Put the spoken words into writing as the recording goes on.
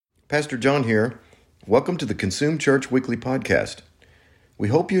Pastor John here. Welcome to the Consume Church Weekly Podcast. We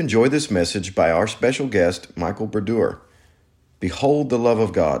hope you enjoy this message by our special guest, Michael Brodeur. Behold the love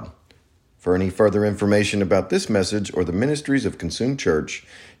of God. For any further information about this message or the ministries of Consume Church,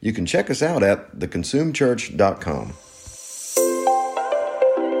 you can check us out at theconsumechurch.com.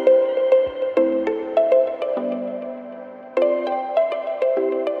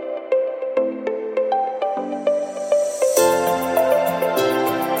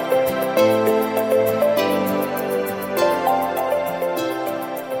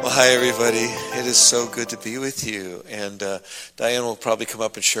 Hi, everybody. It is so good to be with you. And Diane will probably come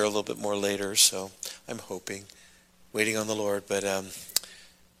up and share a little bit more later, so I'm hoping, waiting on the Lord. But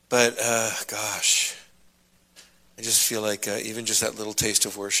gosh, I just feel like even just that little taste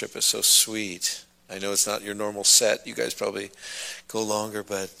of worship is so sweet. I know it's not your normal set. You guys probably go longer,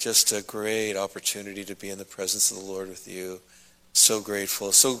 but just a great opportunity to be in the presence of the Lord with you. So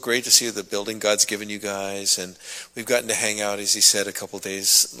grateful. So great to see the building God's given you guys. And we've gotten to hang out, as he said, a couple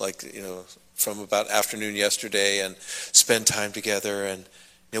days, from about afternoon yesterday and spend time together. And,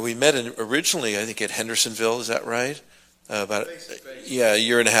 we met originally, I think, at Hendersonville. Is that right? A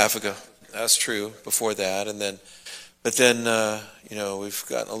year and a half ago. That's true. Before that. But then, we've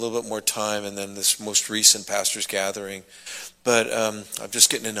gotten a little bit more time. And then this most recent pastor's gathering. But I'm just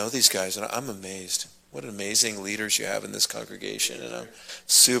getting to know these guys, and I'm amazed. What amazing leaders you have in this congregation, and I'm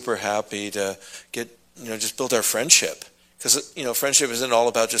super happy to get, just build our friendship. Because, friendship isn't all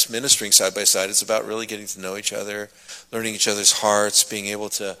about just ministering side by side. It's about really getting to know each other, learning each other's hearts, being able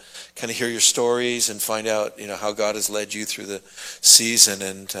to kind of hear your stories and find out, how God has led you through the season.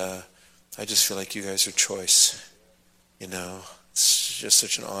 And I just feel like you guys are choice. It's just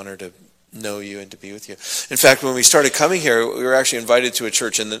such an honor to know you and to be with you. In fact, when we started coming here, we were actually invited to a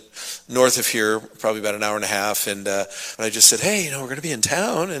church in the north of here, probably about an hour and a half, and I just said, hey, we're going to be in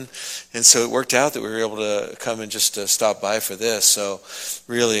town, and so it worked out that we were able to come and just stop by for this, so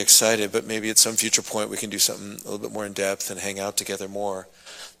really excited, but maybe at some future point we can do something a little bit more in depth and hang out together more.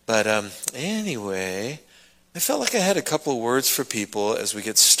 But anyway, I felt like I had a couple of words for people as we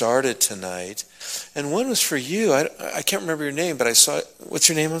get started tonight, and one was for you. I can't remember your name, but I saw, what's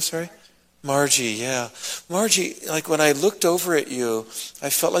your name, I'm sorry? Margie, yeah. Margie, like when I looked over at you,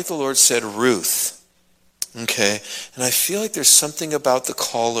 I felt like the Lord said Ruth. Okay? And I feel like there's something about the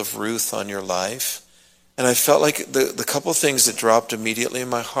call of Ruth on your life. And I felt like the couple things that dropped immediately in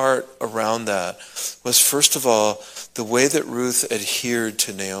my heart around that was, first of all, the way that Ruth adhered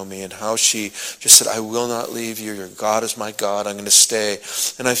to Naomi and how she just said, I will not leave you. Your God is my God. I'm going to stay.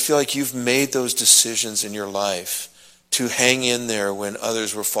 And I feel like you've made those decisions in your life to hang in there when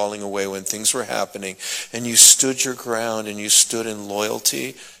others were falling away, when things were happening, and you stood your ground, and you stood in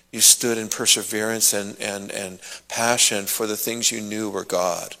loyalty, you stood in perseverance and passion for the things you knew were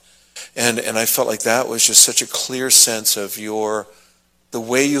God. And I felt like that was just such a clear sense of the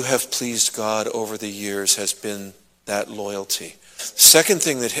way you have pleased God over the years has been that loyalty. The second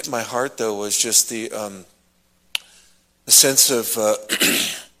thing that hit my heart, though, was just the sense of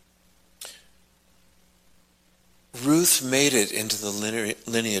Ruth made it into the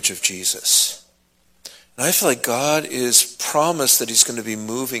lineage of Jesus. And I feel like God is promised that he's going to be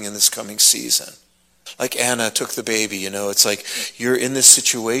moving in this coming season. Like Anna took the baby, it's like you're in this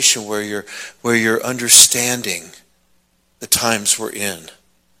situation where you're understanding the times we're in.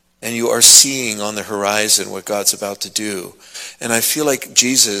 And you are seeing on the horizon what God's about to do. And I feel like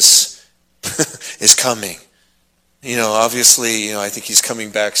Jesus is coming. Obviously, I think he's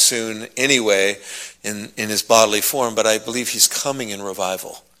coming back soon anyway in his bodily form, but I believe he's coming in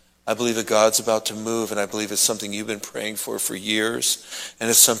revival. I believe that God's about to move, and I believe it's something you've been praying for years, and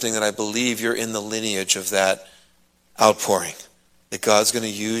it's something that I believe you're in the lineage of that outpouring, that God's going to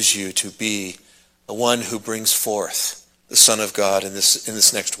use you to be the one who brings forth the Son of God in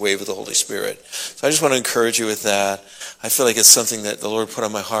this next wave of the Holy Spirit. So I just want to encourage you with that. I feel like it's something that the Lord put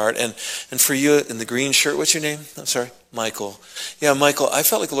on my heart. And for you in the green shirt, what's your name? I'm sorry, Michael. Yeah, Michael, I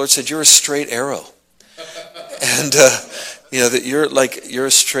felt like the Lord said, you're a straight arrow. And, that you're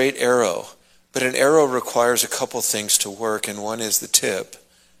a straight arrow. But an arrow requires a couple things to work, and one is the tip,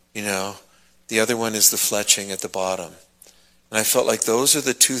 The other one is the fletching at the bottom. And I felt like those are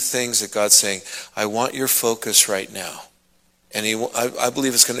the two things that God's saying, I want your focus right now. And I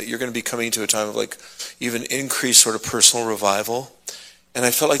believe you're going to be coming to a time of even increased sort of personal revival. And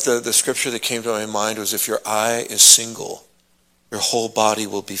I felt like the scripture that came to my mind was, if your eye is single, your whole body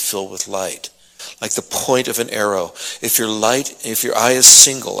will be filled with light. Like the point of an arrow. If your eye is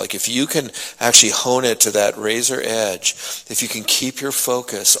single, like if you can actually hone it to that razor edge, if you can keep your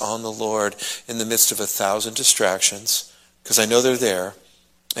focus on the Lord in the midst of 1,000 distractions, because I know they're there,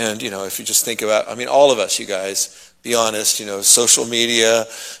 And, if you just think about, all of us, you guys, be honest, social media,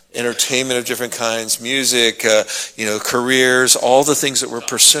 entertainment of different kinds, music, careers, all the things that we're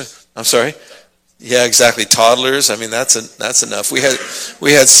pursuing. I'm sorry? Yeah, exactly. Toddlers. That's enough.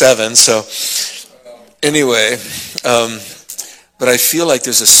 We had 7. So anyway, but I feel like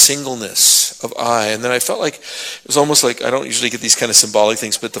there's a singleness of I. And then I felt like it was almost like, I don't usually get these kind of symbolic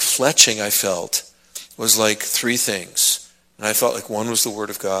things, but the fletching I felt was like 3 things. And I felt like one was the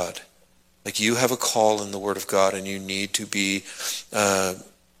Word of God. Like you have a call in the Word of God, and you need to be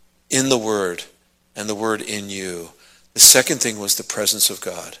in the Word, and the Word in you. The second thing was the presence of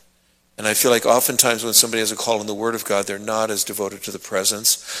God. And I feel like oftentimes when somebody has a call in the Word of God, they're not as devoted to the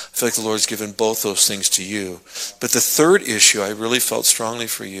presence. I feel like the Lord's given both those things to you. But the third issue I really felt strongly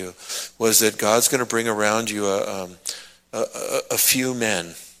for you was that God's going to bring around you a few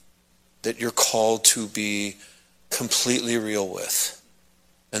men that you're called to be completely real with.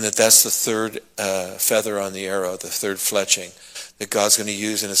 And that's the third feather on the arrow, the third fletching that God's going to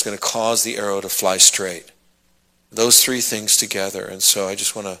use, and it's going to cause the arrow to fly straight. Those 3 things together. And so I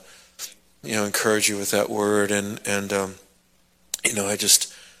just want to encourage you with that word. And it was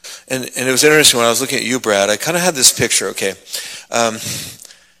interesting when I was looking at you, Brad, I kind of had this picture, okay.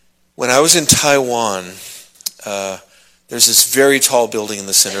 When I was in Taiwan, there's this very tall building in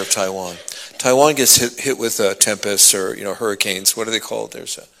the center of Taiwan. Taiwan gets hit with tempests or, hurricanes. What are they called?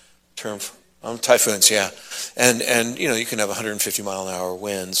 There's a term for typhoons, yeah. And you can have 150 mile an hour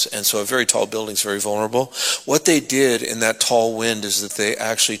winds. And so a very tall building is very vulnerable. What they did in that tall wind is that they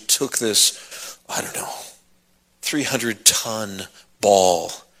actually took this, 300-ton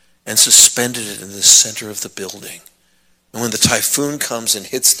ball and suspended it in the center of the building. And when the typhoon comes and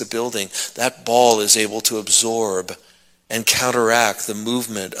hits the building, that ball is able to absorb and counteract the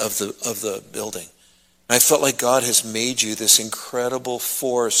movement of the building. And I felt like God has made you this incredible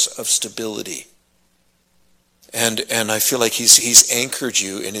force of stability. And I feel like he's anchored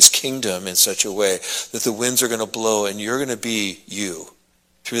you in his kingdom in such a way that the winds are going to blow and you're going to be you.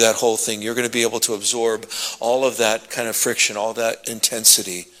 Through that whole thing, you're going to be able to absorb all of that kind of friction, all that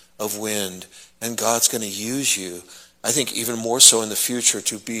intensity of wind. And God's going to use you, I think even more so in the future,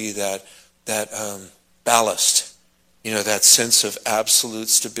 to be that ballast. That sense of absolute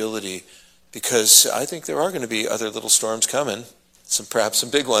stability, because I think there are going to be other little storms coming, perhaps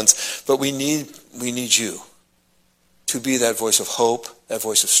some big ones, but we need you to be that voice of hope, that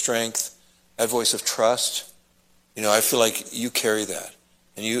voice of strength, that voice of trust. I feel like you carry that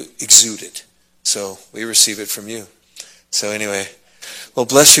and you exude it. So we receive it from you. So anyway, well,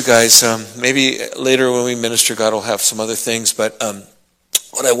 bless you guys. Maybe later when we minister, God will have some other things, but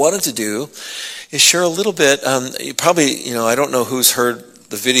what I wanted to do is share a little bit. You probably, I don't know who's heard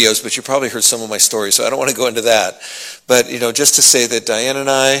the videos, but you probably heard some of my stories, so I don't want to go into that. But, just to say that Diane and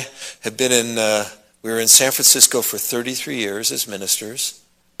I have been we were in San Francisco for 33 years as ministers,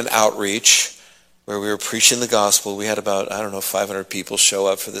 an outreach where we were preaching the gospel. We had about, 500 people show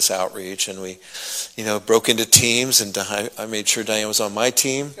up for this outreach, and we, broke into teams, and I made sure Diane was on my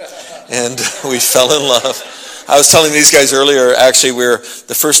team, and we fell in love. I was telling these guys earlier, actually,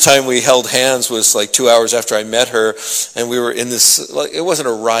 the first time we held hands was like 2 hours after I met her, and we were in this, it wasn't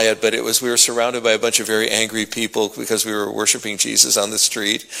a riot, but we were surrounded by a bunch of very angry people because we were worshiping Jesus on the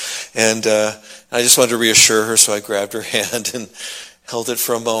street, and I just wanted to reassure her, so I grabbed her hand and held it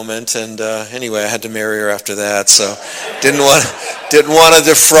for a moment, and anyway, I had to marry her after that, so didn't want to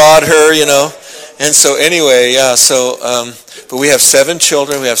defraud her, and so anyway, yeah, but we have 7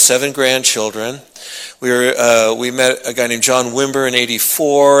 children, we have 7 grandchildren. We met a guy named John Wimber in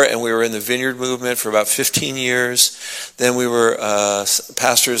 '84, and we were in the Vineyard movement for about 15 years. Then we were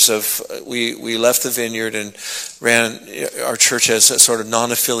pastors we left the Vineyard and ran our church as a sort of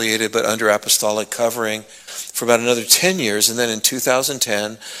non-affiliated but under apostolic covering for about another 10 years. And then in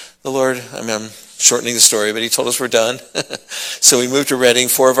 2010, the Lord, I'm shortening the story, but he told us we're done. So we moved to Redding.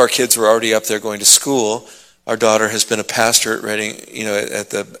 4 of our kids were already up there going to school. Our daughter has been a pastor at Redding, at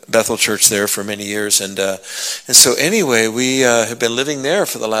the Bethel Church there for many years. And so anyway, we have been living there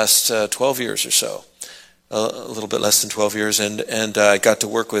for the last 12 years or so, a little bit less than 12 years. And I got to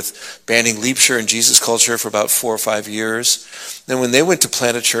work with Banning Liebscher and Jesus Culture for about 4 or 5 years. Then when they went to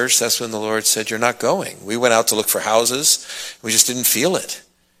plant a church, that's when the Lord said, "You're not going." We went out to look for houses. We just didn't feel it.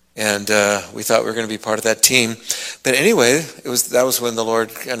 And we thought we were going to be part of that team. But anyway, that was when the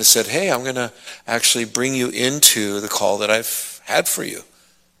Lord kind of said, "Hey, I'm going to actually bring you into the call that I've had for you."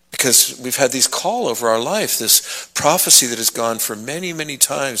 Because we've had these call over our life, this prophecy that has gone for many, many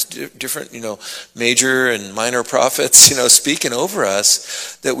times, different, major and minor prophets, speaking over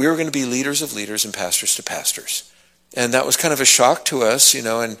us, that we were going to be leaders of leaders and pastors to pastors. And that was kind of a shock to us,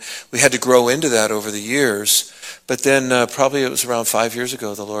 and we had to grow into that over the years. But then probably it was around 5 years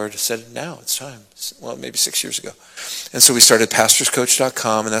ago, the Lord said, now it's time. Well, maybe 6 years ago. And so we started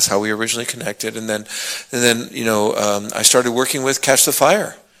pastorscoach.com, and that's how we originally connected. And then I started working with Catch the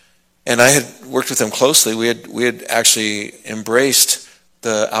Fire. And I had worked with them closely. We had actually embraced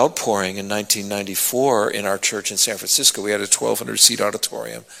the outpouring in 1994 in our church in San Francisco. We had a 1,200-seat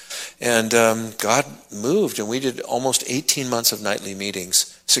auditorium. And God moved, and we did almost 18 months of nightly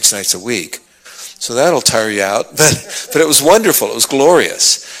meetings, 6 nights a week. So that'll tire you out. But it was wonderful. It was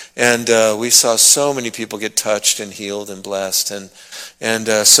glorious. And we saw so many people get touched and healed and blessed. And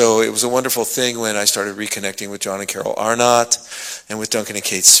so it was a wonderful thing when I started reconnecting with John and Carol Arnott and with Duncan and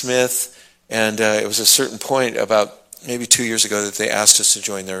Kate Smith. And it was a certain point about maybe 2 years ago that they asked us to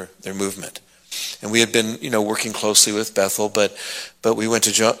join their movement. And we had been, working closely with Bethel, but we went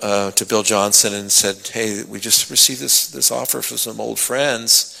to Bill Johnson and said, hey, we just received this offer from some old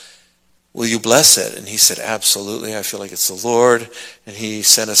friends. Will you bless it? And he said, absolutely. I feel like it's the Lord. And he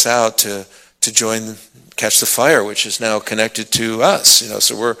sent us out to join Catch the Fire, which is now connected to us.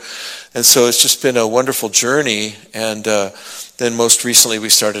 So it's just been a wonderful journey. And then most recently we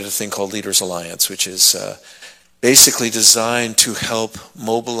started a thing called Leaders Alliance, which is basically designed to help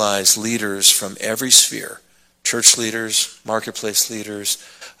mobilize leaders from every sphere, church leaders, marketplace leaders,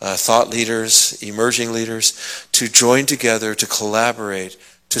 thought leaders, emerging leaders, to join together, to collaborate,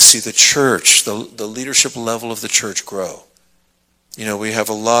 to see the church, the leadership level of the church grow. We have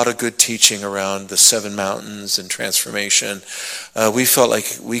a lot of good teaching around the 7 mountains and transformation. We felt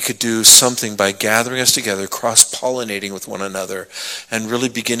like we could do something by gathering us together, cross-pollinating with one another, and really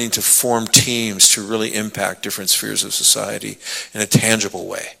beginning to form teams to really impact different spheres of society in a tangible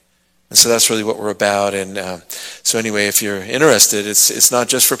way. And so that's really what we're about. And so anyway, if you're interested, it's not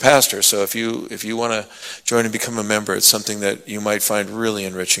just for pastors. So if you want to join and become a member, it's something that you might find really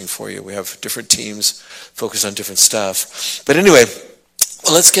enriching for you. We have different teams focused on different stuff. But anyway,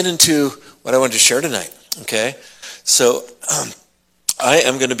 let's get into what I wanted to share tonight. Okay, so I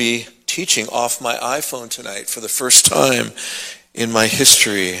am going to be teaching off my iPhone tonight for the first time in my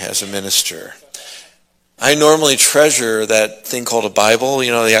history as a minister. I normally treasure that thing called a Bible,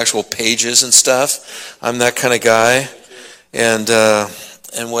 the actual pages and stuff. I'm that kind of guy. And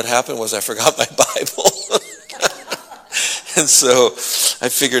what happened was I forgot my Bible. And so I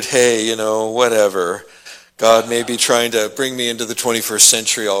figured, hey, whatever. God may be trying to bring me into the 21st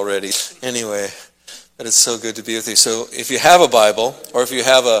century already. Anyway, but it's so good to be with you. So if you have a Bible, or if you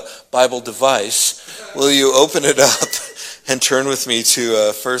have a Bible device, will you open it up and turn with me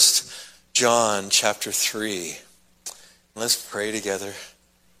to 1 John chapter 3. Let's pray together.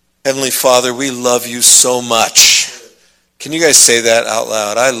 Heavenly Father, we love you so much. Can you guys say that out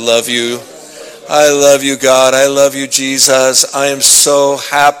loud? I love you. I love you, God. I love you, Jesus. I am so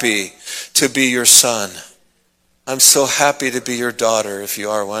happy to be your son. I'm so happy to be your daughter, if you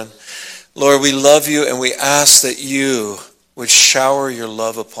are one. Lord, we love you, and we ask that you would shower your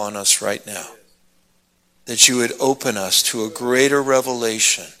love upon us right now. That you would open us to a greater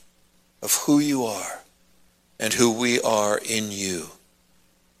revelation of who you are and who we are in you.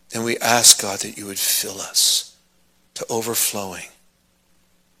 And we ask, God, that you would fill us to overflowing.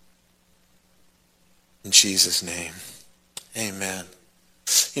 In Jesus' name, amen.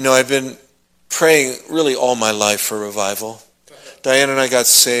 I've been praying really all my life for revival. Diane and I got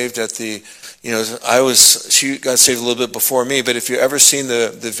saved at she got saved a little bit before me, but if you've ever seen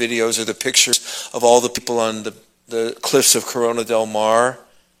the videos or the pictures of all the people on the cliffs of Corona del Mar,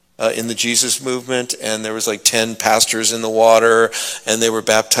 in the Jesus movement, and there was like 10 pastors in the water, and they were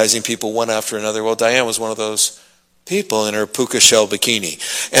baptizing people one after another. Well, Diane was one of those people in her puka shell bikini,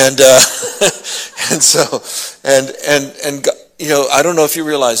 and I don't know if you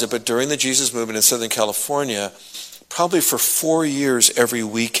realize it, but during the Jesus movement in Southern California, probably for 4 years every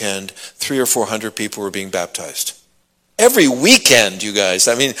weekend, 300 or 400 people were being baptized. Every weekend, you guys.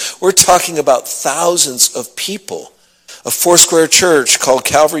 I mean, we're talking about thousands of people. A Foursquare church called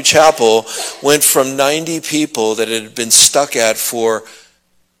Calvary Chapel went from 90 people that it had been stuck at for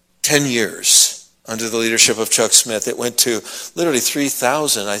 10 years under the leadership of Chuck Smith. It went to literally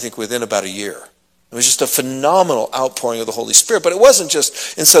 3,000, I think, within about a year. It was just a phenomenal outpouring of the Holy Spirit. But it wasn't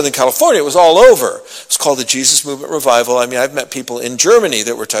just in Southern California. It was all over. It was called the Jesus Movement Revival. I mean, I've met people in Germany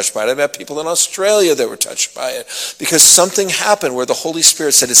that were touched by it. I've met people in Australia that were touched by it. Because something happened where the Holy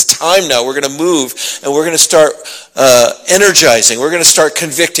Spirit said, it's time now. We're going to move and we're going to start energizing. We're going to start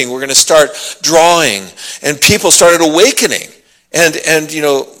convicting. We're going to start drawing. And people started awakening. And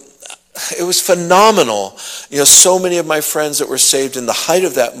It was phenomenal. So many of my friends that were saved in the height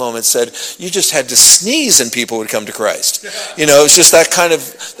of that moment said, you just had to sneeze and people would come to Christ. It was just that kind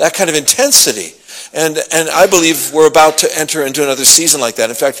of intensity. And I believe we're about to enter into another season like that.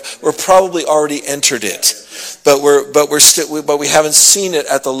 In fact, we're probably already entered it. But we haven't seen it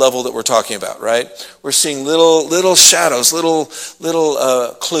at the level that we're talking about, right? We're seeing little shadows, little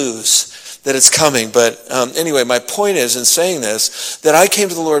clues that it's coming. But anyway, my point is in saying this, that I came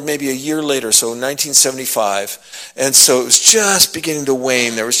to the Lord maybe a year later, so in 1975, and so it was just beginning to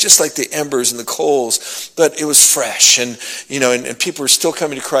wane. There was just like the embers and the coals, but it was fresh, and and people were still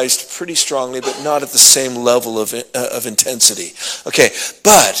coming to Christ pretty strongly, but not at the same level of intensity. Okay,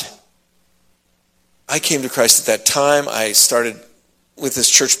 but I came to Christ at that time. I started with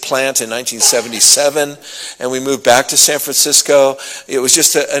this church plant in 1977, and we moved back to San Francisco. It was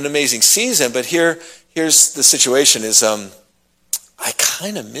just an amazing season, but here's the situation is I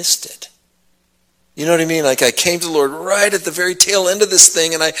kind of missed it. You know what I mean? Like, I came to the Lord right at the very tail end of this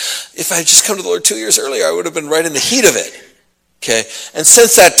thing, and if I had just come to the Lord 2 years earlier, I would have been right in the heat of it. Okay? And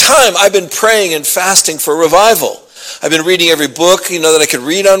since that time, I've been praying and fasting for revival. I've been reading every book, that I could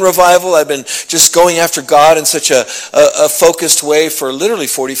read on revival. I've been just going after God in such a focused way for literally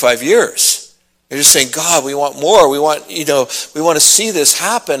 45 years. You're just saying, God, we want more. We want to see this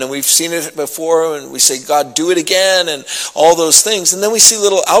happen, and we've seen it before, and we say, God, do it again, and all those things. And then we see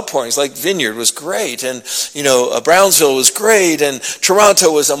little outpourings, like Vineyard was great, and Brownsville was great, and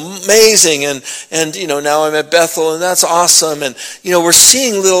Toronto was amazing, and now I'm at Bethel, and that's awesome. And we're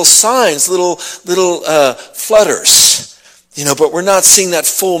seeing little signs, little flutters, but we're not seeing that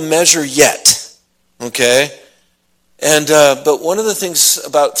full measure yet. Okay. And but one of the things,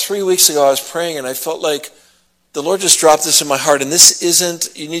 about 3 weeks ago, I was praying, and I felt like the Lord just dropped this in my heart. And this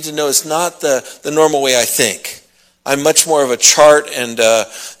isn't, you need to know, it's not the normal way I think. I'm much more of a chart and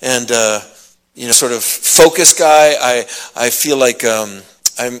sort of focus guy. I feel like I'm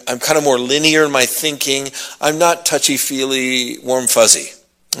kind of more linear in my thinking. I'm not touchy-feely, warm-fuzzy,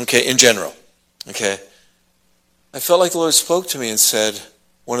 okay, in general, okay. I felt like the Lord spoke to me and said,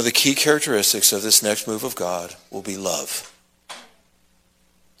 one of the key characteristics of this next move of God will be love.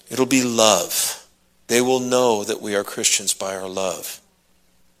 It'll be love. They will know that we are Christians by our love.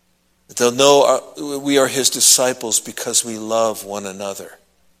 They'll know we are his disciples because we love one another.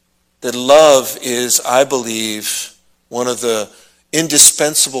 That love is, I believe, one of the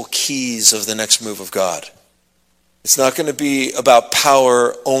indispensable keys of the next move of God. It's not going to be about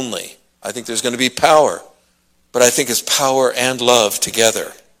power only. I think there's going to be power. But I think it's power and love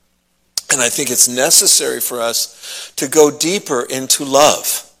together. And I think it's necessary for us to go deeper into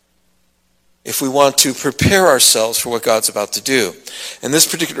love if we want to prepare ourselves for what God's about to do. And this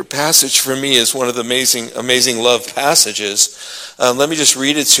particular passage for me is one of the amazing love passages. Let me just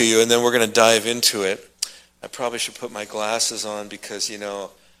read it to you, and then we're going to dive into it. I probably should put my glasses on because,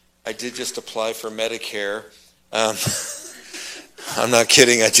 I did just apply for Medicare. I'm not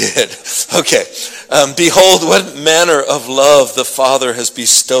kidding, I did. Okay. Behold, what manner of love the Father has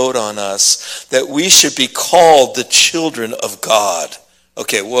bestowed on us, that we should be called the children of God.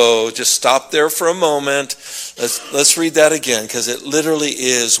 Okay, whoa, just stop there for a moment. Let's read that again, because it literally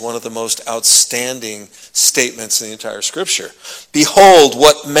is one of the most outstanding statements in the entire Scripture. Behold,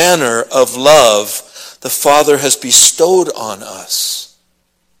 what manner of love the Father has bestowed on us,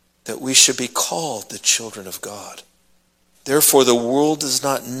 that we should be called the children of God. Therefore, the world does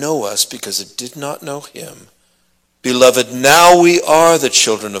not know us because it did not know him. Beloved, now we are the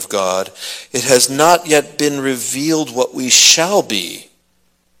children of God. It has not yet been revealed what we shall be.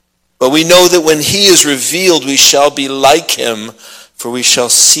 But we know that when he is revealed, we shall be like him, for we shall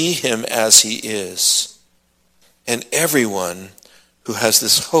see him as he is. And everyone who has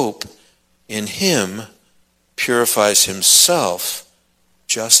this hope in him purifies himself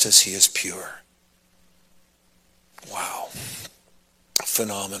just as he is pure. Wow.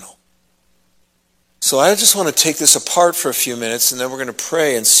 Phenomenal. So I just want to take this apart for a few minutes, and then we're going to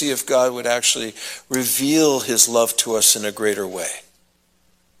pray and see if God would actually reveal his love to us in a greater way.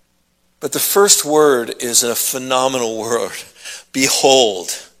 But the first word is a phenomenal word.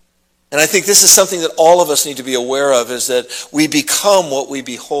 Behold. And I think this is something that all of us need to be aware of, is that we become what we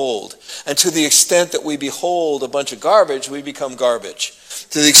behold. And to the extent that we behold a bunch of garbage, we become garbage.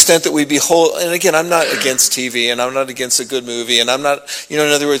 To the extent that we behold, and again, I'm not against TV, and I'm not against a good movie, and I'm not, in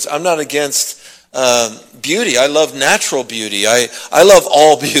other words, I'm not against beauty. I love natural beauty. I love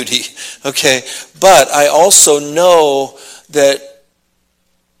all beauty, okay? But I also know that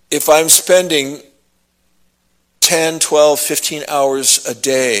if I'm spending 10, 12, 15 hours a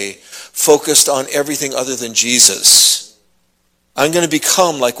day focused on everything other than Jesus, I'm going to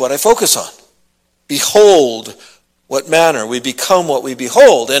become like what I focus on. Behold what manner. We become what we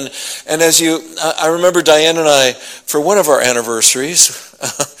behold. And as I remember Diane and I, for one of our anniversaries,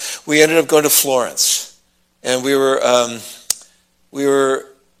 we ended up going to Florence. And we were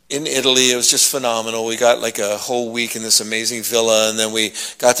in Italy. It was just phenomenal. We got like a whole week in this amazing villa, and then we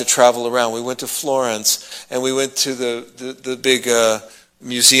got to travel around. We went to Florence, and we went to the big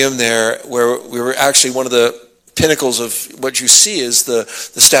museum there, where we were actually one of the pinnacles of what you see is the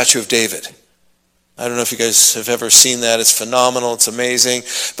statue of David. I don't know if you guys have ever seen that. It's phenomenal. It's amazing.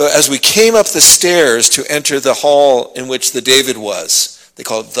 But as we came up the stairs to enter the hall in which the David was, they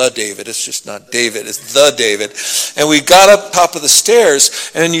call it the David. It's just not David. It's the David. And we got up top of the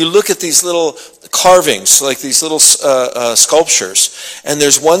stairs, and you look at these little carvings, like these little sculptures. And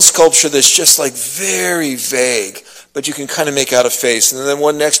there's one sculpture that's just like very vague, but you can kind of make out a face. And then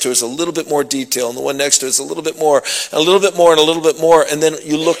one next to it is a little bit more detail, and the one next to it is a little bit more, and a little bit more, and a little bit more. And then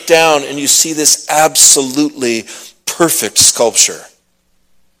you look down, and you see this absolutely perfect sculpture.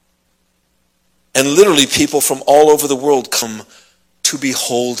 And literally people from all over the world come to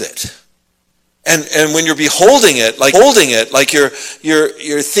behold it. And when you're beholding it, like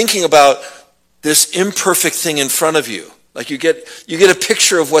you're thinking about this imperfect thing in front of you. Like you get a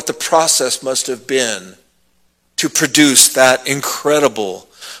picture of what the process must have been to produce that incredible,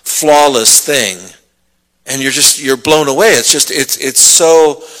 flawless thing. And you're blown away. It's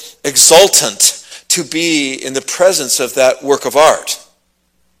so exultant to be in the presence of that work of art.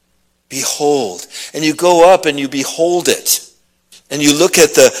 Behold. And you go up and you behold it. And you look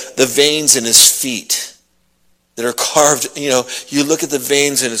at the veins in his feet that are carved. You look at the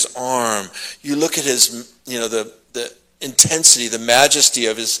veins in his arm. You look at his, the intensity, the majesty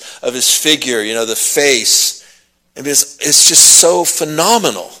of his figure, the face. I mean, it's just so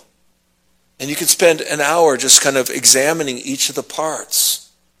phenomenal. And you could spend an hour just kind of examining each of the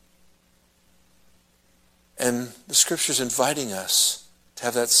parts. And the Scripture's inviting us to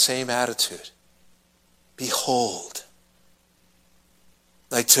have that same attitude. Behold.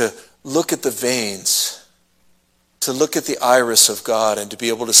 Like to look at the veins, to look at the iris of God, and to be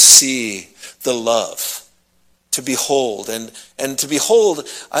able to see the love. To behold. And to behold,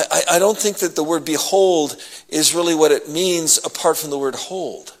 I don't think that the word behold is really what it means apart from the word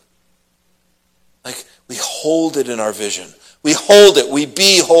hold. Like we hold it in our vision. We hold it. We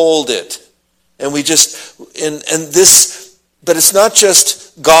behold it. And we just, and this, but it's not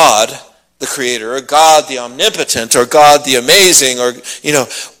just God, the creator, or God the omnipotent, or God the amazing, or,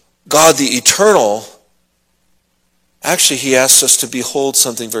 God the eternal. Actually, he asks us to behold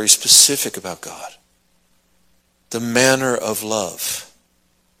something very specific about God. The manner of love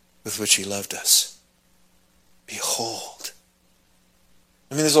with which he loved us. Behold.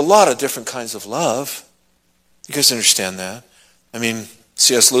 I mean, there's a lot of different kinds of love. You guys understand that? I mean,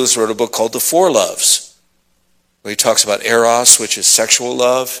 C.S. Lewis wrote a book called The Four Loves, where he talks about eros, which is sexual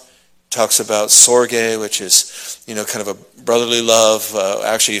love. He talks about storge, which is, kind of a brotherly love.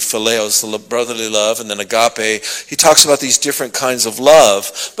 Actually, phileo is the brotherly love, and then agape. He talks about these different kinds of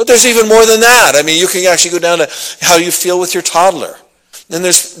love, but there's even more than that. I mean, you can actually go down to how you feel with your toddler. Then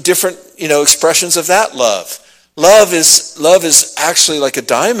there's different, expressions of that love. Love is actually like a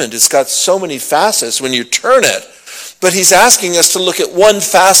diamond. It's got so many facets when you turn it. But he's asking us to look at one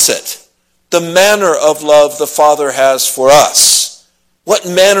facet, the manner of love the Father has for us. What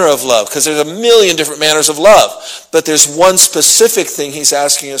manner of love? Because there's a million different manners of love. But there's one specific thing he's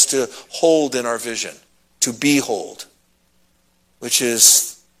asking us to hold in our vision, to behold, which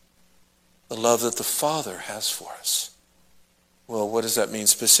is the love that the Father has for us. Well, what does that mean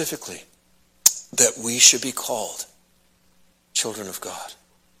specifically? That we should be called children of God.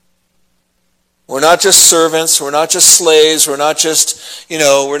 We're not just servants, we're not just slaves, we're not just,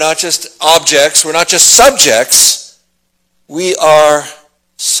 we're not just objects, we're not just subjects. We are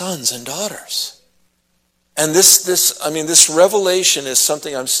sons and daughters. And this revelation is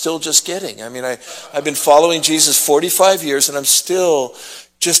something I'm still just getting. I mean, I've been following Jesus 45 years, and I'm still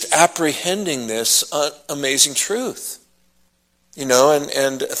just apprehending this amazing truth.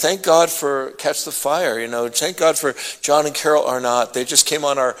 And thank God for Catch the Fire. Thank God for John and Carol Arnott. They just came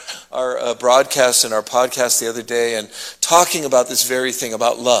on our broadcast and our podcast the other day and talking about this very thing,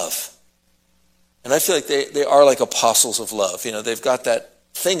 about love. And I feel like they are like apostles of love. They've got that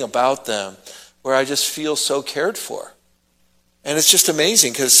thing about them where I just feel so cared for. And it's just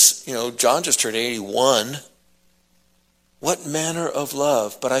amazing because, John just turned 81. What manner of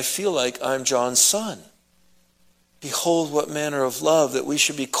love? But I feel like I'm John's son. Behold, what manner of love that we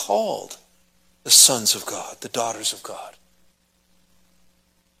should be called the sons of God, the daughters of God.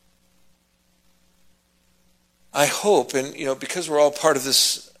 I hope, and because we're all part of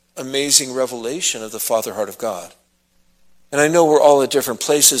this amazing revelation of the Father heart of God, and I know we're all at different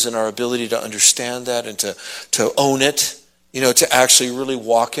places in our ability to understand that and to own it, to actually really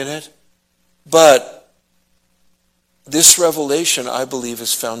walk in it. But this revelation, I believe,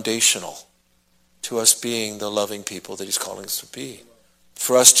 is foundational to us being the loving people that he's calling us to be.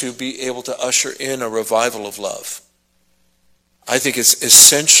 For us to be able to usher in a revival of love. I think it's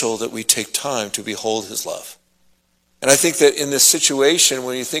essential that we take time to behold his love. And I think that in this situation,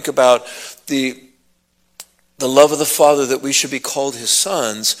 when you think about the love of the Father, that we should be called his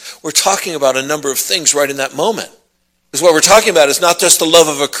sons, we're talking about a number of things right in that moment. Because what we're talking about is not just the love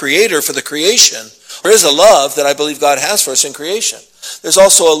of a creator for the creation. There is a love that I believe God has for us in creation. There's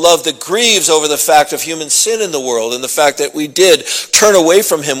also a love that grieves over the fact of human sin in the world and the fact that we did turn away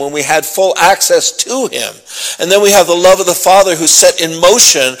from him when we had full access to him. And then we have the love of the Father who set in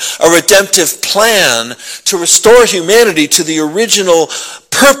motion a redemptive plan to restore humanity to the original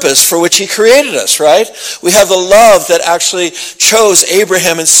purpose for which he created us, right? We have the love that actually chose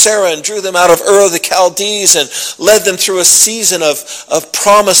Abraham and Sarah and drew them out of Ur of the Chaldees and led them through a season of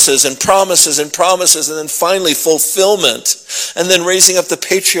promises and promises and promises, and then finally fulfillment. And then raising up the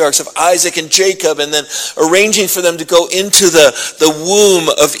patriarchs of Isaac and Jacob, and then arranging for them to go into the womb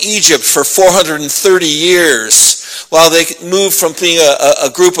of Egypt for 430 years while they moved from being a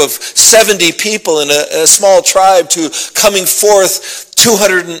group of 70 people in a small tribe to coming forth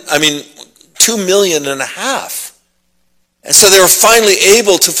 2.5 million. And so they were finally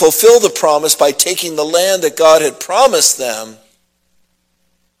able to fulfill the promise by taking the land that God had promised them.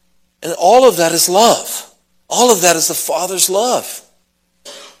 And all of that is love. All of that is the Father's love.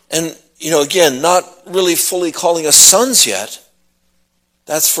 And, again, not really fully calling us sons yet.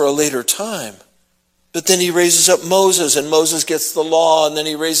 That's for a later time. But then he raises up Moses, and Moses gets the law, and then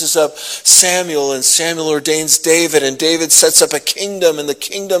he raises up Samuel, and Samuel ordains David, and David sets up a kingdom, and the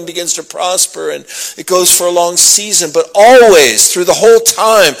kingdom begins to prosper, and it goes for a long season. But always, through the whole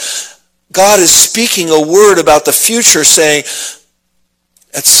time, God is speaking a word about the future, saying,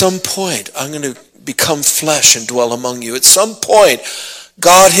 at some point, I'm going to become flesh and dwell among you. At some point,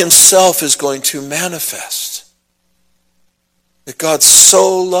 God himself is going to manifest. That God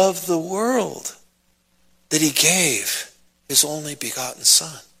so loved the world that he gave his only begotten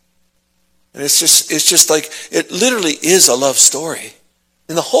Son. And it's just like, it literally is a love story.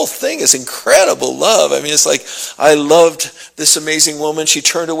 And the whole thing is incredible love. I mean, it's like, I loved this amazing woman. She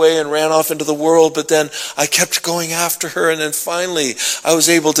turned away and ran off into the world, but then I kept going after her, and then finally I was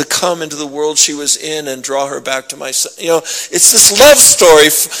able to come into the world she was in and draw her back to my Son. It's this love story.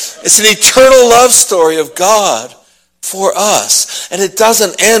 It's an eternal love story of God for us. And it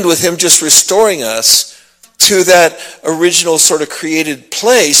doesn't end with him just restoring us to that original sort of created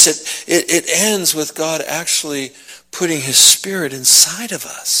place. It ends with God actually putting his Spirit inside of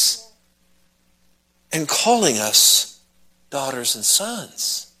us and calling us daughters and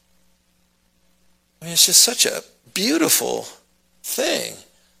sons. I mean, it's just such a beautiful thing.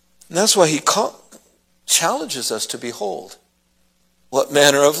 And that's why he challenges us to behold what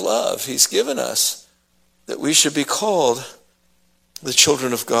manner of love he's given us, that we should be called the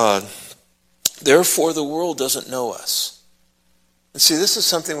children of God. Therefore, the world doesn't know us. And see, this is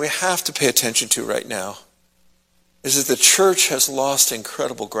something we have to pay attention to right now, is that the church has lost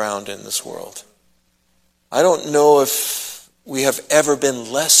incredible ground in this world. I don't know if we have ever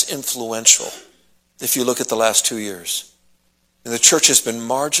been less influential if you look at the last 2 years. And the church has been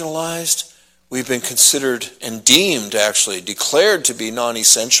marginalized. We've been considered and deemed, actually, declared to be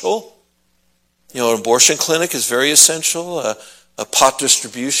non-essential. An abortion clinic is very essential. A pot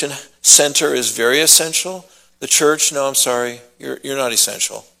distribution center is very essential. The church, no, I'm sorry, you're not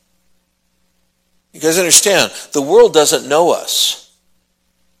essential. You guys understand, the world doesn't know us.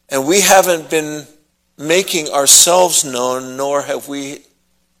 And we haven't been making ourselves known, nor have we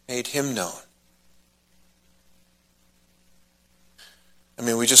made him known. I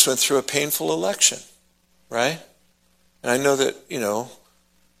mean, we just went through a painful election, right? And I know that,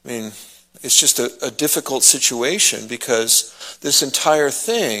 it's just a difficult situation, because this entire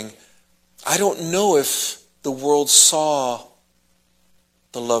thing, I don't know if the world saw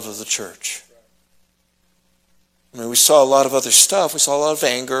the love of the church. I mean, we saw a lot of other stuff. We saw a lot of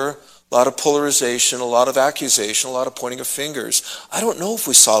anger, a lot of polarization, a lot of accusation, a lot of pointing of fingers. I don't know if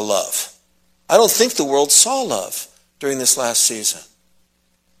we saw love. I don't think the world saw love during this last season.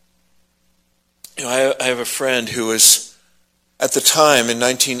 I have a friend who was, at the time, in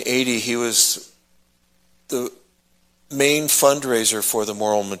 1980, he was the main fundraiser for the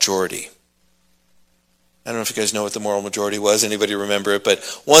Moral Majority. I don't know if you guys know what the Moral Majority was. Anybody remember it?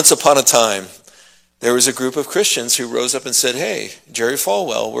 But once upon a time, there was a group of Christians who rose up and said, hey, Jerry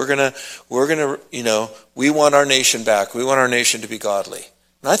Falwell, we want our nation back. We want our nation to be godly.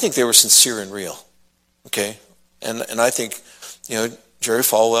 And I think they were sincere and real. Okay? And I think, Jerry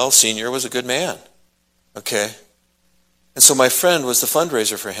Falwell Sr. was a good man. Okay? And so my friend was the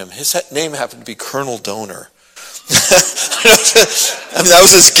fundraiser for him. His name happened to be Colonel Donor. That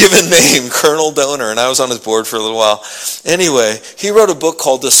was his given name, Colonel Donor, and I was on his board for a little while. Anyway, he wrote a book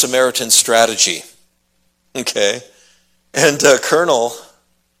called The Samaritan Strategy. Okay? And Colonel,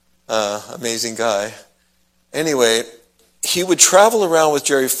 amazing guy. Anyway, he would travel around with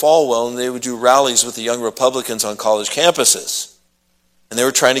Jerry Falwell, and they would do rallies with the young Republicans on college campuses. And they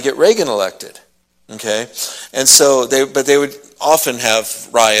were trying to get Reagan elected. Okay? And so they would often have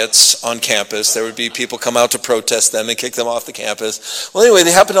riots on campus. There would be people come out to protest them and kick them off the campus. Well, anyway,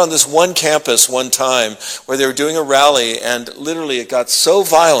 they happened on this one campus one time where they were doing a rally, and literally it got so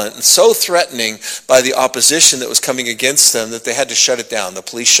violent and so threatening by the opposition that was coming against them that they had to shut it down. The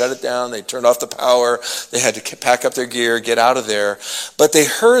police shut it down. They turned off the power. They had to pack up their gear, get out of there. But they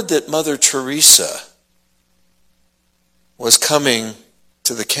heard that Mother Teresa was coming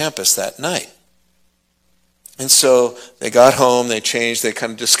to the campus that night. And so they got home, they changed, they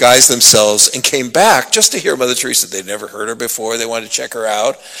kind of disguised themselves and came back just to hear Mother Teresa. They'd never heard her before. They wanted to check her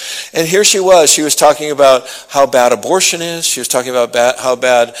out. And here she was. She was talking about how bad abortion is. She was talking about how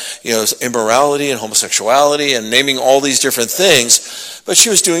bad, immorality and homosexuality and naming all these different things. But she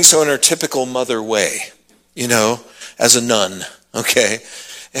was doing so in her typical mother way, as a nun, okay?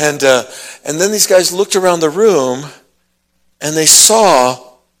 And then these guys looked around the room and they saw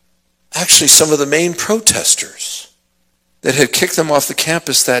actually some of the main protesters that had kicked them off the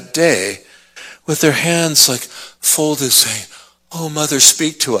campus that day with their hands like folded saying, "Oh, Mother,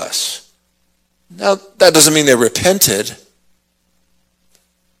 speak to us." Now, that doesn't mean they repented,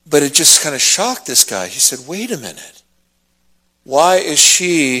 but it just kind of shocked this guy. He said, wait a minute. Why is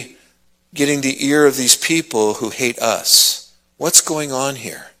she getting the ear of these people who hate us? What's going on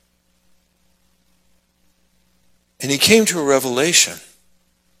here? And he came to a revelation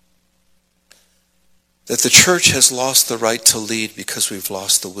that the church has lost the right to lead because we've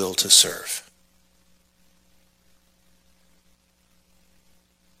lost the will to serve.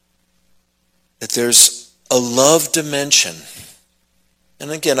 That there's a love dimension.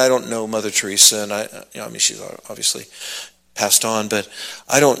 And again, I don't know Mother Teresa, and she's obviously passed on, but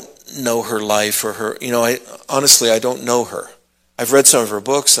I don't know her life or her, honestly, I don't know her. I've read some of her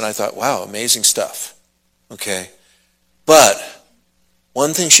books and I thought, wow, amazing stuff. Okay. But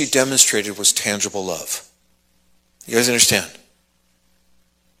one thing she demonstrated was tangible love. You guys understand?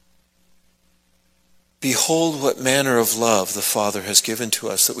 Behold what manner of love the Father has given to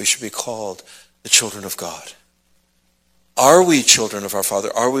us that we should be called the children of God. Are we children of our Father?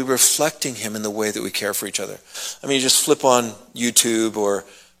 Are we reflecting Him in the way that we care for each other? You just flip on YouTube or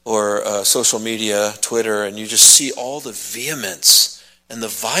social media, Twitter, and you just see all the vehemence and the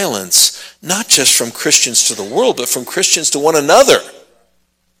violence, not just from Christians to the world, but from Christians to one another.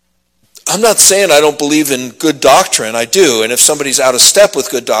 I'm not saying I don't believe in good doctrine. I do. And if somebody's out of step with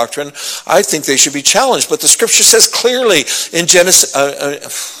good doctrine, I think they should be challenged. But the scripture says clearly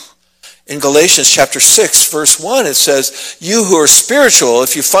in Galatians chapter 6, verse 1, it says, you who are spiritual,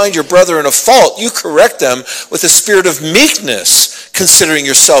 if you find your brother in a fault, you correct them with a spirit of meekness, considering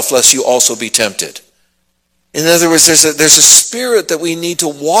yourself, lest you also be tempted. In other words, there's a spirit that we need to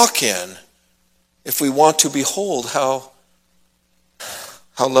walk in if we want to behold how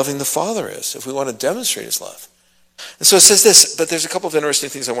loving the Father is, if we want to demonstrate His love. And so it says this, but there's a couple of interesting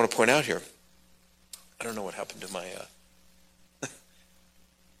things I want to point out here. I don't know what happened to my...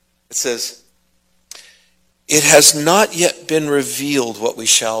 It says, it has not yet been revealed what we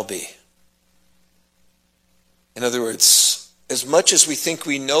shall be. In other words, as much as we think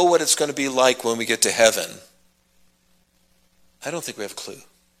we know what it's going to be like when we get to heaven, I don't think we have a clue.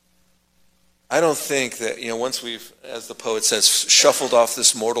 I don't think that, once we've, as the poet says, shuffled off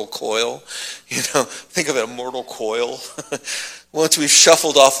this mortal coil, think of it, a mortal coil. Once we've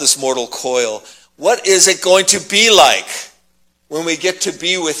shuffled off this mortal coil, what is it going to be like when we get to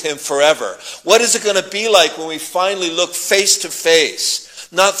be with Him forever? What is it going to be like when we finally look face to face?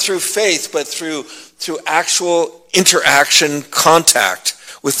 Not through faith, but through actual interaction, contact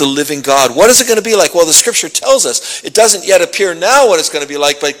with the living God. What is it going to be like? Well, the scripture tells us it doesn't yet appear now what it's going to be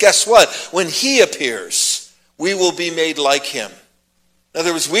like, but guess what? When He appears, we will be made like Him. In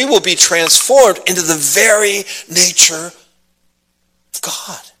other words, we will be transformed into the very nature of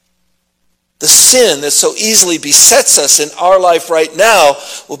God. The sin that so easily besets us in our life right now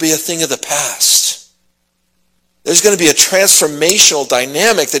will be a thing of the past. There's going to be a transformational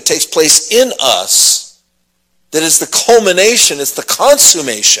dynamic that takes place in us that is the culmination, it's the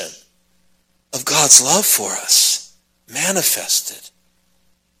consummation of God's love for us, manifested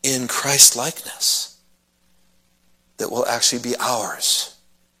in Christ-likeness, that will actually be ours.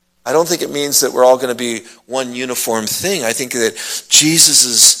 I don't think it means that we're all going to be one uniform thing. I think that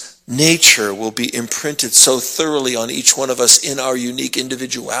Jesus' nature will be imprinted so thoroughly on each one of us in our unique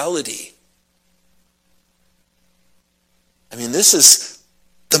individuality. I mean, this is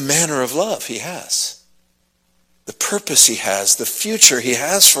the manner of love he has, the purpose he has, the future he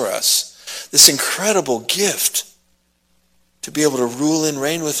has for us, this incredible gift to be able to rule and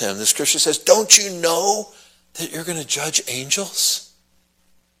reign with him. The scripture says, don't you know that you're going to judge angels?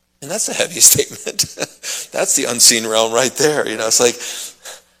 And that's a heavy statement. That's the unseen realm right there. You know, it's like,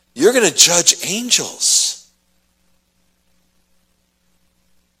 you're going to judge angels.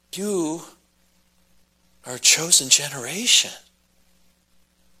 You are a chosen generation,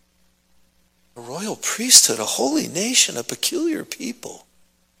 a royal priesthood, a holy nation, a peculiar people,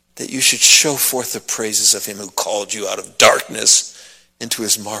 that you should show forth the praises of him who called you out of darkness into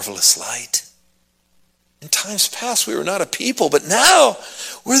his marvelous light. In times past, we were not a people, but now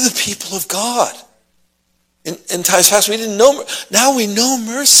we're the people of God. In times past, we didn't know. Now we know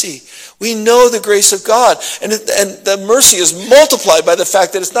mercy. We know the grace of God. And the mercy is multiplied by the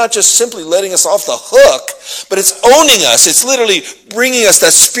fact that it's not just simply letting us off the hook, but it's owning us. It's literally bringing us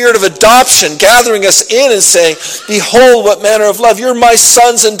that spirit of adoption, gathering us in and saying, behold, what manner of love. You're my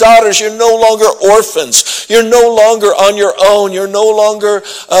sons and daughters. You're no longer orphans. You're no longer on your own. You're no longer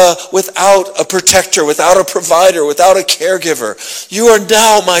without a protector, without a provider, without a caregiver. You are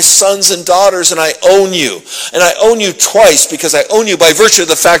now my sons and daughters, and I own you. And I own you twice, because I own you by virtue of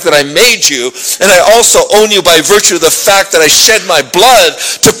the fact that I made you, and I also own you by virtue of the fact that I shed my blood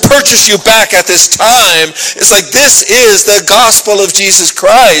to purchase you back at this time. It's like, this is the gospel of Jesus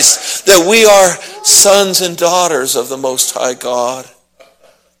Christ, that we are sons and daughters of the Most High God.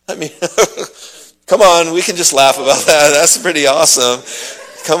 I mean, come on, we can just laugh about that. That's pretty awesome.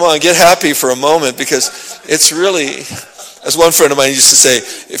 Come on, get happy for a moment, because it's really... As one friend of mine used to say,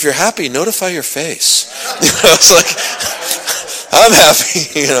 if you're happy, notify your face. You know, it's like, I'm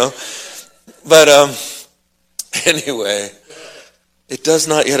happy, you know. But anyway, it does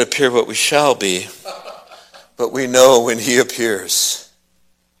not yet appear what we shall be, but we know when he appears,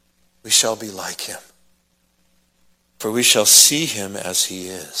 we shall be like him. For we shall see him as he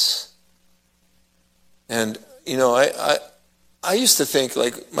is. And, you know, I used to think,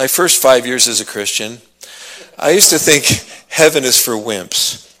 like, my first 5 years as a Christian, I used to think heaven is for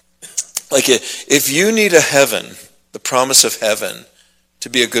wimps. Like, if you need a heaven, the promise of heaven, to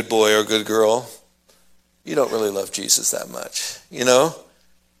be a good boy or a good girl, you don't really love Jesus that much, you know?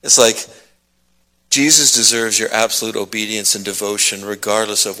 It's like, Jesus deserves your absolute obedience and devotion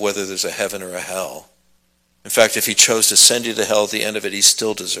regardless of whether there's a heaven or a hell. In fact, if he chose to send you to hell at the end of it, he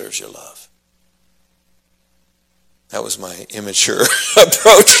still deserves your love. That was my immature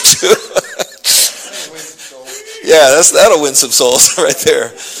approach to it. Yeah, that'll win some souls right there.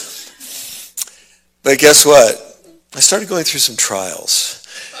 But guess what? I started going through some trials.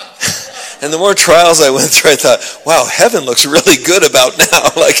 And the more trials I went through, I thought, wow, heaven looks really good about now.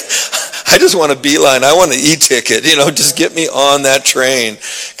 Like, I just want a beeline. I want an e-ticket. You know, just get me on that train,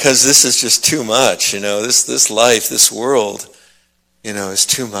 because this is just too much. You know, this life, this world, you know, is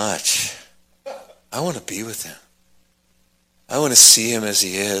too much. I want to be with him. I want to see him as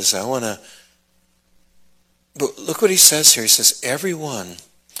he is. But look what he says here. He says, everyone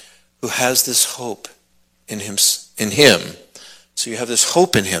who has this hope in him. So you have this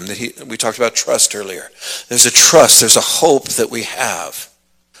hope in him that we talked about trust earlier. There's a trust, there's a hope that we have.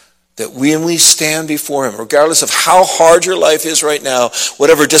 That when we stand before him, regardless of how hard your life is right now,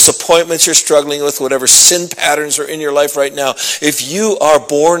 whatever disappointments you're struggling with, whatever sin patterns are in your life right now, if you are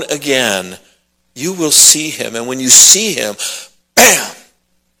born again, you will see him. And when you see him, bam,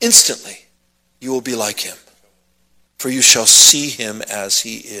 instantly, you will be like him. For you shall see him as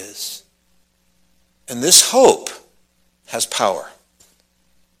he is. And this hope has power.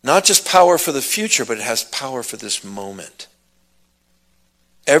 Not just power for the future, but it has power for this moment.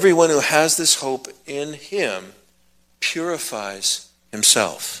 Everyone who has this hope in him purifies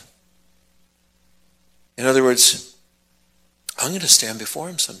himself. In other words, I'm going to stand before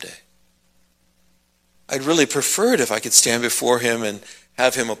him someday. I'd really prefer it if I could stand before him and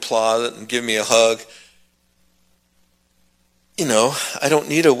have him applaud and give me a hug. You know, I don't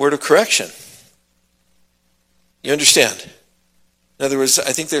need a word of correction. You understand? In other words,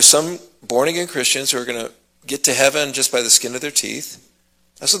 I think there's some born-again Christians who are going to get to heaven just by the skin of their teeth.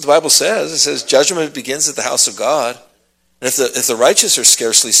 That's what the Bible says. It says judgment begins at the house of God. And if the righteous are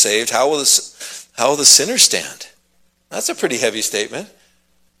scarcely saved, how will the sinner stand? That's a pretty heavy statement.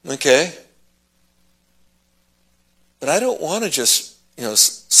 Okay? But I don't want to just,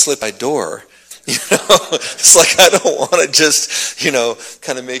 slip my door. It's like I don't want to just,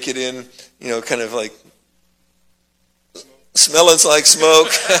 kind of make it in, kind of like smelling like smoke.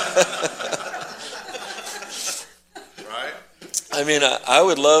 Right? I mean, I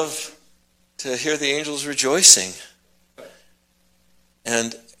would love to hear the angels rejoicing.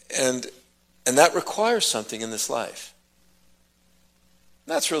 And that requires something in this life.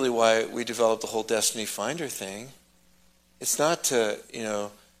 That's really why we developed the whole Destiny Finder thing. It's not to,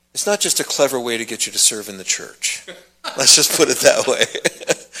 it's not just a clever way to get you to serve in the church. Let's just put it that way.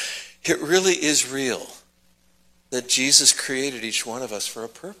 It really is real that Jesus created each one of us for a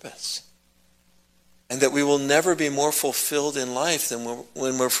purpose. And that we will never be more fulfilled in life than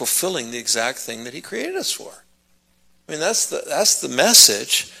when we're fulfilling the exact thing that he created us for. I mean, that's the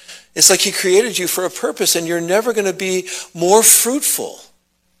message. It's like he created you for a purpose, and you're never going to be more fruitful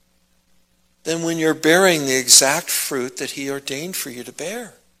than when you're bearing the exact fruit that he ordained for you to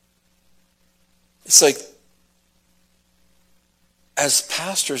bear. It's like, as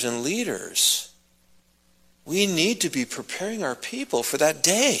pastors and leaders, we need to be preparing our people for that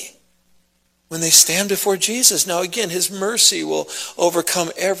day when they stand before Jesus. Now again, his mercy will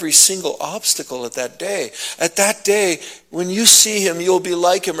overcome every single obstacle at that day. At that day, when you see him, you'll be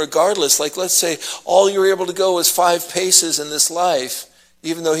like him regardless. Like, let's say all you were able to go was 5 paces in this life,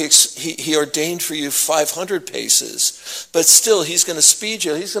 even though he ordained for you 500 paces. But still, he's going to speed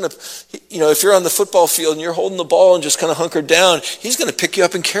you. He's going to, if you're on the football field and you're holding the ball and just kind of hunkered down, he's going to pick you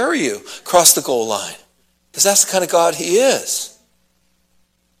up and carry you across the goal line. Because that's the kind of God he is.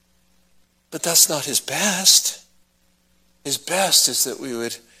 But that's not his best. His best is that we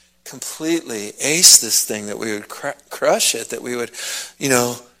would completely ace this thing, that we would crush it, that we would,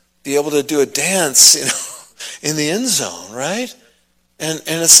 be able to do a dance, in the end zone, right? And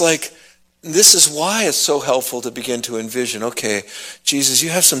it's like, this is why it's so helpful to begin to envision, okay, Jesus, you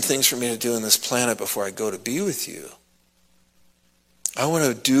have some things for me to do on this planet before I go to be with you. I want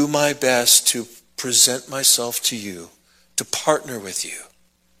to do my best to present myself to you, to partner with you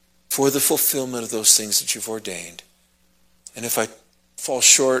for the fulfillment of those things that you've ordained. And if I fall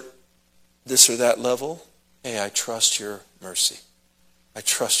short this or that level, hey, I trust your mercy. I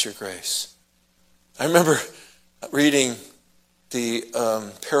trust your grace. I remember reading the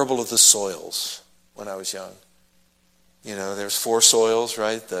parable of the soils when I was young. There's 4 soils,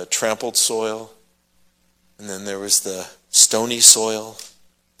 right? The trampled soil, and then there was the stony soil,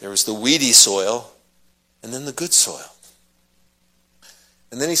 there was the weedy soil, and then the good soil.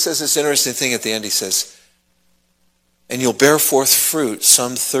 And then he says this interesting thing at the end. He says, and you'll bear forth fruit,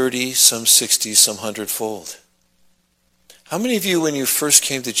 some 30, some 60, some 100-fold. How many of you, when you first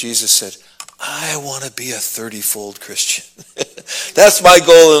came to Jesus, said, I want to be a 30-fold Christian? That's my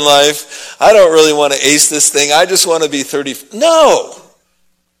goal in life. I don't really want to ace this thing. I just want to be 30. No.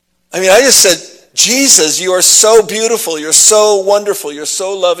 I just said, Jesus, you are so beautiful. You're so wonderful. You're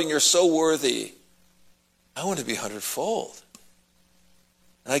so loving. You're so worthy. I want to be 100-fold.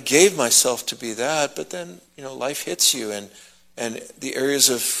 And I gave myself to be that, but then, life hits you, and the areas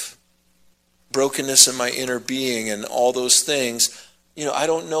of brokenness in my inner being and all those things, I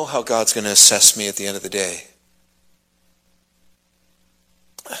don't know how God's going to assess me at the end of the day.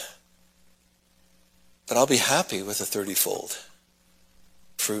 But I'll be happy with a 30-fold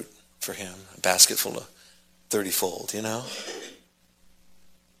fruit for him, a basket full of 30-fold,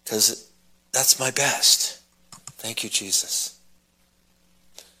 Because that's my best. Thank you, Jesus.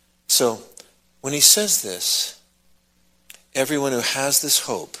 So, when he says this, everyone who has this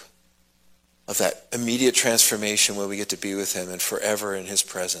hope of that immediate transformation where we get to be with him and forever in his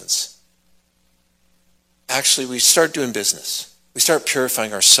presence, actually we start doing business. We start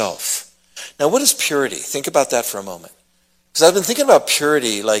purifying ourselves. Now, what is purity? Think about that for a moment. Because I've been thinking about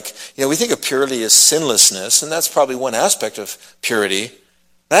purity, like, we think of purity as sinlessness, and that's probably one aspect of purity.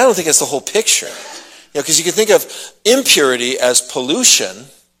 But I don't think it's the whole picture. Because you can think of impurity as pollution.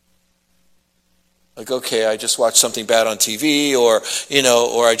 Like, okay, I just watched something bad on TV, or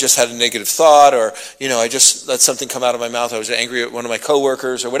I just had a negative thought, or, I just let something come out of my mouth. I was angry at one of my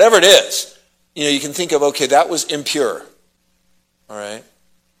coworkers, or whatever it is. You can think of, okay, that was impure. All right?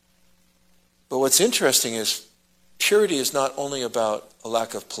 But what's interesting is purity is not only about a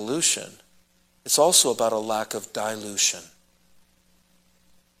lack of pollution, it's also about a lack of dilution.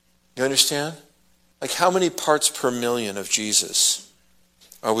 You understand? Like, how many parts per million of Jesus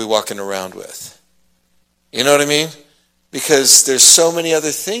are we walking around with? You know what I mean? because there's so many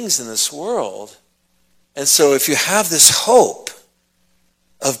other things in this world. And so if you have this hope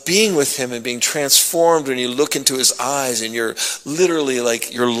of being with him and being transformed when you look into his eyes and you're literally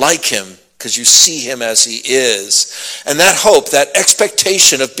you're like him because you see him as he is. And that hope, that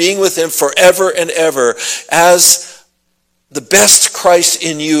expectation of being with him forever and ever as the best Christ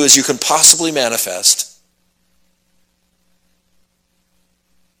in you as you can possibly manifest.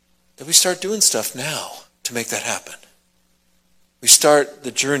 That we start doing stuff now to make that happen. We start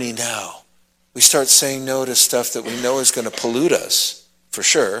the journey now. We start saying no to stuff that we know is going to pollute us, for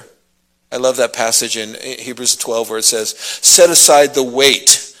sure. I love that passage in Hebrews 12 where it says, set aside the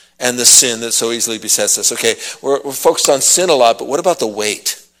weight and the sin that so easily besets us. Okay, we're focused on sin a lot, but what about the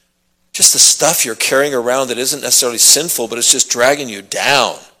weight? Just the stuff you're carrying around that isn't necessarily sinful, but it's just dragging you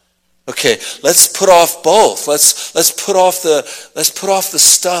down. Okay, let's put off both. Let's put off the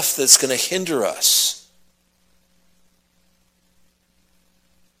stuff that's going to hinder us.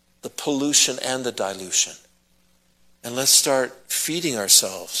 The pollution and the dilution. And let's start feeding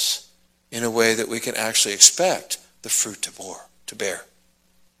ourselves in a way that we can actually expect the fruit to bear.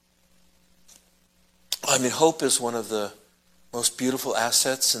 I mean, hope is one of the most beautiful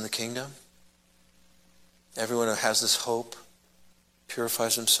assets in the kingdom. Everyone who has this hope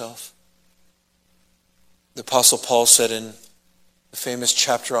purifies himself. The Apostle Paul said in the famous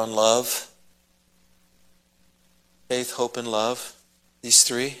chapter on love, faith, hope, and love, these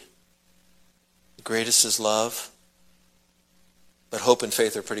three. The greatest is love, but hope and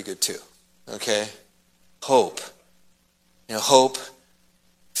faith are pretty good too. Okay? Hope. Hope.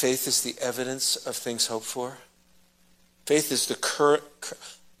 Faith is the evidence of things hoped for. Faith is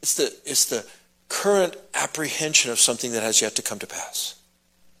the current apprehension of something that has yet to come to pass.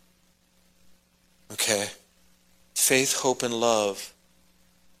 Okay? Faith, hope, and love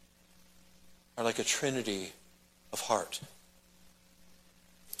are like a trinity of heart.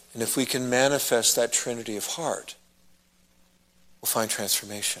 And if we can manifest that trinity of heart, we'll find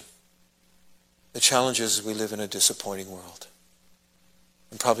transformation. The challenge is we live in a disappointing world.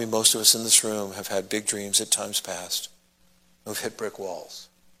 And probably most of us in this room have had big dreams at times past. We've hit brick walls.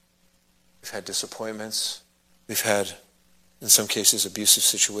 We've had disappointments. We've had, in some cases, abusive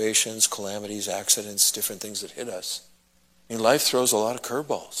situations, calamities, accidents, different things that hit us. I mean, life throws a lot of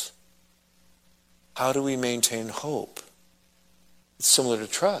curveballs. How do we maintain hope? It's similar to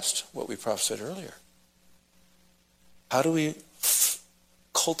trust, what we prophesied earlier. How do we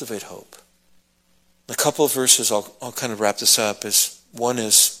cultivate hope? A couple of verses, I'll kind of wrap this up. One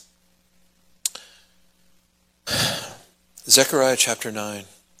is Zechariah chapter 9,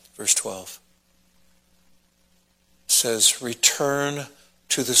 verse 12. It says, return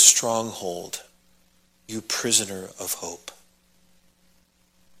to the stronghold, you prisoner of hope.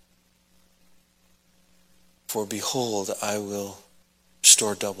 For behold, I will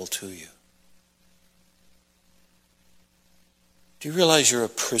restore double to you. Do you realize you're a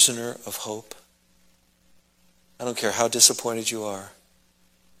prisoner of hope? I don't care how disappointed you are.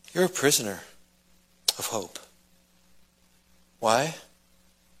 You're a prisoner of hope. Why?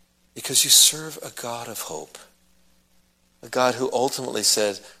 Because you serve a God of hope. A God who ultimately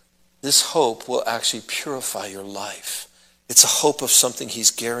said, this hope will actually purify your life. It's a hope of something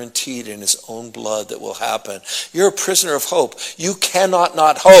he's guaranteed in his own blood that will happen. You're a prisoner of hope. You cannot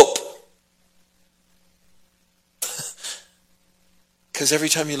not hope. Because every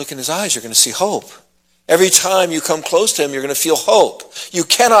time you look in his eyes, you're going to see hope. Every time you come close to him, you're going to feel hope. You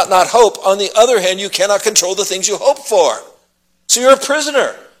cannot not hope. On the other hand, you cannot control the things you hope for. So you're a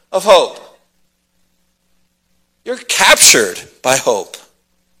prisoner of hope. You're captured by hope.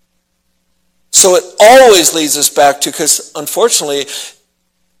 So it always leads us back to, because unfortunately,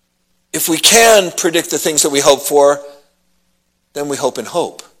 if we can predict the things that we hope for, then we hope in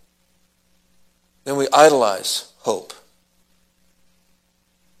hope. Then we idolize hope.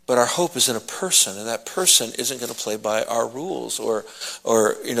 But our hope is in a person, and that person isn't going to play by our rules or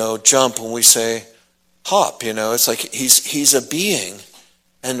jump when we say hop. It's like he's a being,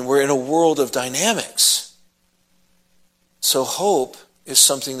 and we're in a world of dynamics. So hope is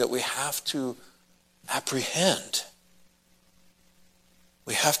something that we have to apprehend.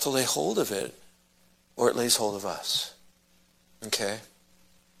 We have to lay hold of it, or it lays hold of us. Okay?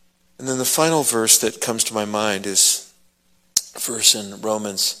 And then the final verse that comes to my mind is a verse in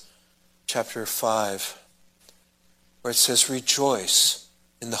Romans chapter 5, where it says, rejoice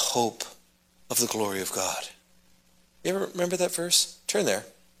in the hope of the glory of God. You ever remember that verse? Turn there.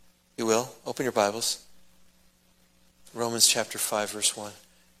 You will. Open your Bibles. Romans chapter 5, verse 1.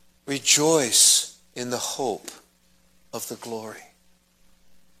 Rejoice in the hope of the glory.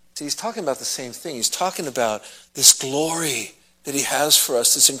 See, he's talking about the same thing. He's talking about this glory that he has for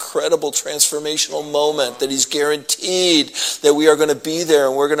us, this incredible transformational moment that he's guaranteed that we are going to be there,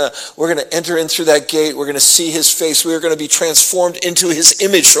 and we're going to enter in through that gate. We're going to see his face. We are going to be transformed into his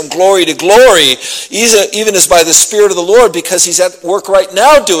image from glory to glory, even as by the Spirit of the Lord, because he's at work right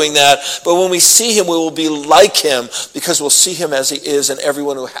now doing that. But when we see him, we will be like him, because we'll see him as he is, and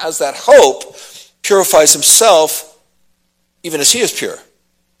everyone who has that hope purifies himself even as he is pure.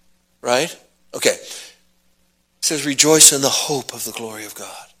 Right? Okay. It says, rejoice in the hope of the glory of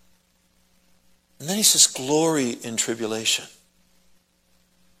God. And then he says, glory in tribulation.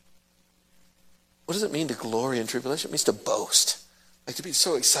 What does it mean to glory in tribulation? It means to boast. Like to be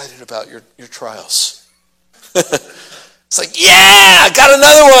so excited about your trials. It's like, yeah, I got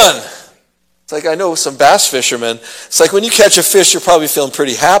another one. It's like, I know some bass fishermen. It's like when you catch a fish, you're probably feeling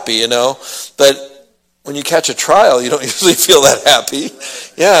pretty happy, you know. But when you catch a trial, you don't usually feel that happy.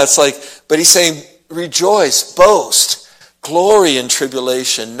 Yeah, it's like, but he's saying, rejoice, boast, glory in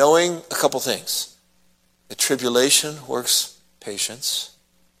tribulation, knowing a couple things. The tribulation works patience.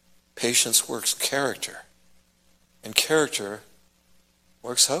 Patience works character. And character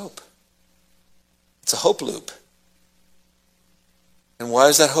works hope. It's a hope loop. And why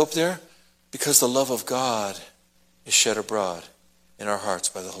is that hope there? Because the love of God is shed abroad in our hearts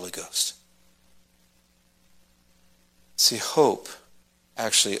by the Holy Ghost. See, hope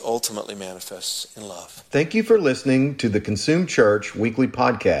actually ultimately manifests in love. Thank you for listening to the Consume Church Weekly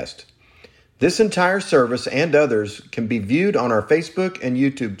Podcast. This entire service and others can be viewed on our Facebook and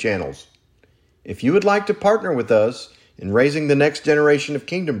YouTube channels. If you would like to partner with us in raising the next generation of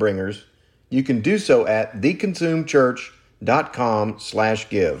Kingdom Bringers, you can do so at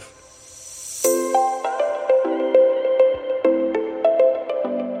theconsumechurch.com/give.